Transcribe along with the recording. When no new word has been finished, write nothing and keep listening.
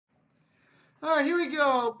All right, here we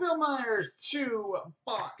go. Bilmyr's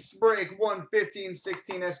 2-box break 115-16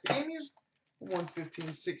 SP game used.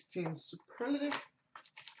 115-16 superlative.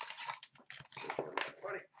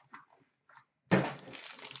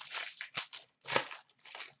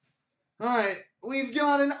 All right, we've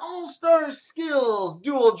got an All-Star Skills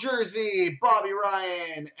dual jersey, Bobby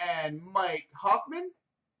Ryan and Mike Hoffman.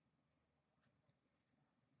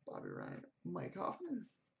 Bobby Ryan, Mike Hoffman.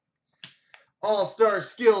 All-Star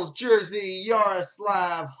Skills jersey,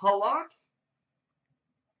 Yaroslav Halak.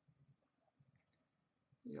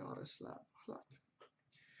 Yaroslav Halak.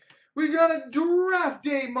 We've got a draft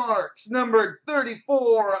day marks, number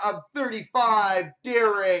 34 of 35,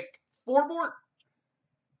 Derek Forbort.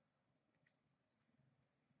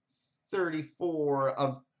 34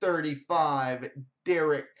 of 35,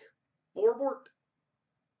 Derek Forbort.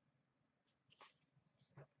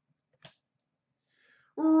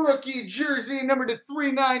 Rookie jersey, number to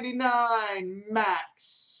 399,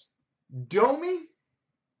 Max Domi.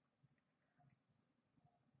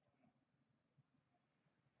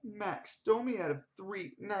 Max Domi out of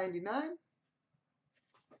 399.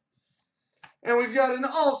 And we've got an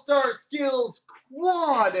All-Star Skills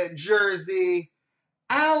quad jersey,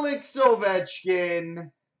 Alex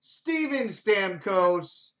Ovechkin, Steven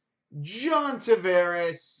Stamkos, John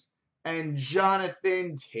Tavares, and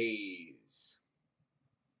Jonathan Toews.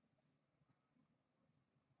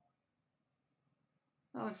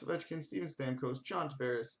 Alex Ovechkin, Steven Stamkos, John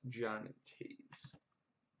Tavares, Jonathan Toews.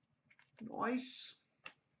 Nice.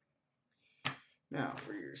 Now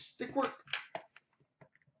for your stickwork.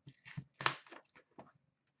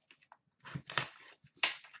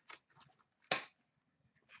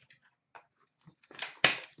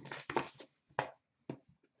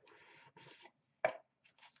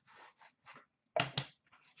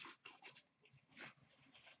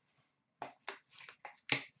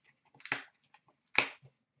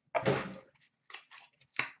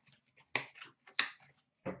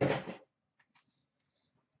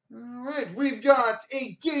 Alright, we've got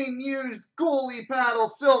a game-used goalie paddle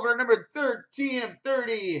silver, number 13 of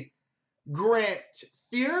 30, Grant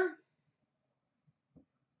Fear.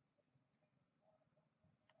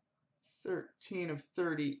 13 of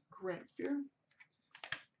 30, Grant Fear.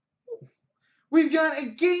 We've got a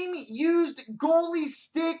game-used goalie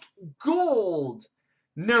stick gold,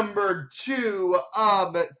 number 2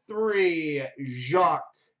 of 3, Jacques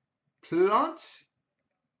Plante.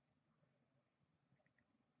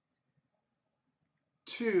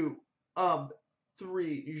 2 of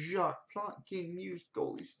 3, Jacques Plante, game used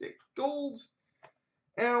goalie stick gold.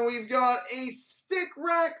 And we've got a stick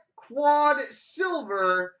rack quad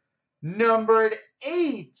silver, numbered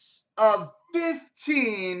 8 of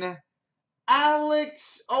 15,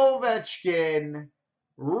 Alex Ovechkin,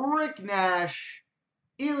 Rick Nash,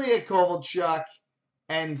 Ilya Kovalchuk,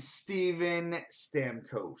 and Steven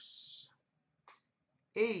Stamkos.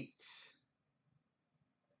 8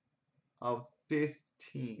 of 15.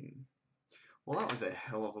 Well, that was a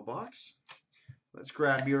hell of a box. Let's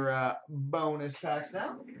grab your bonus packs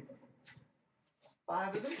now.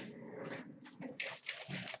 5 of them.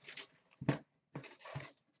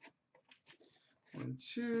 One,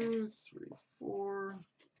 2, 3, 4,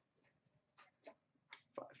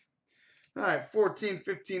 5. All right,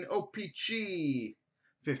 14-15 OPG,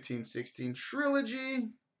 15-16 Trilogy,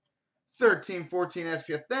 13-14 SP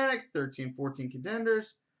Authentic, 13-14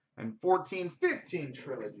 Contenders, and 14-15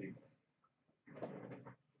 Trilogy.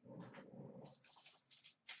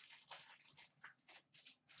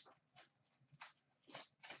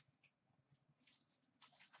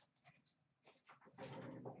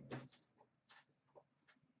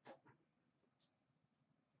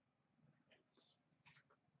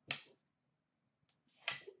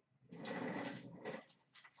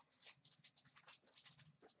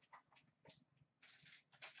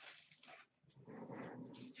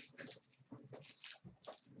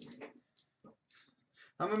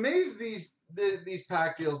 I'm amazed these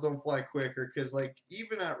pack deals don't fly quicker, because like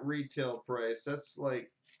even at retail price, that's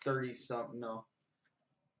like 30 something. No,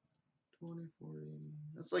 20, 40.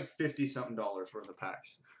 That's like 50 something dollars worth of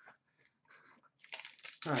packs.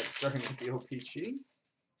 All right, starting with the OPG.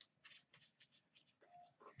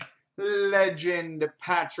 Legend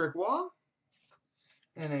Patrick Waugh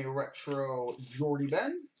and a retro Jordy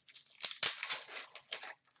Ben.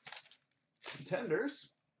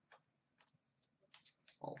 Contenders.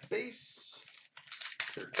 All base,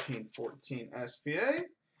 13-14 SPA.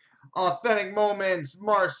 Authentic Moments,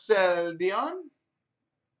 Marcel Dion.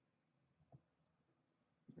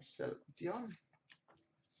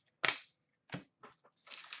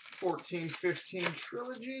 14-15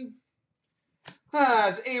 Trilogy.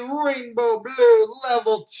 has a rainbow blue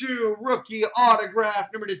level 2 rookie autograph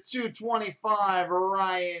number to 225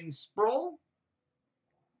 Ryan Sproul.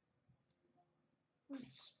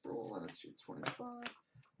 Sproul out of 225.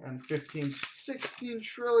 And 15-16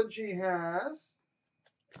 Trilogy has,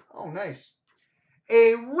 oh nice,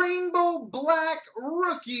 a rainbow black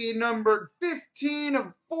rookie numbered 15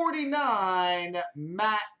 of 49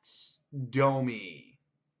 Max Domi.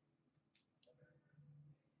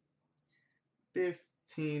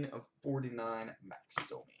 15 of 49 Max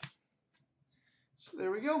Domi. So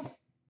there we go.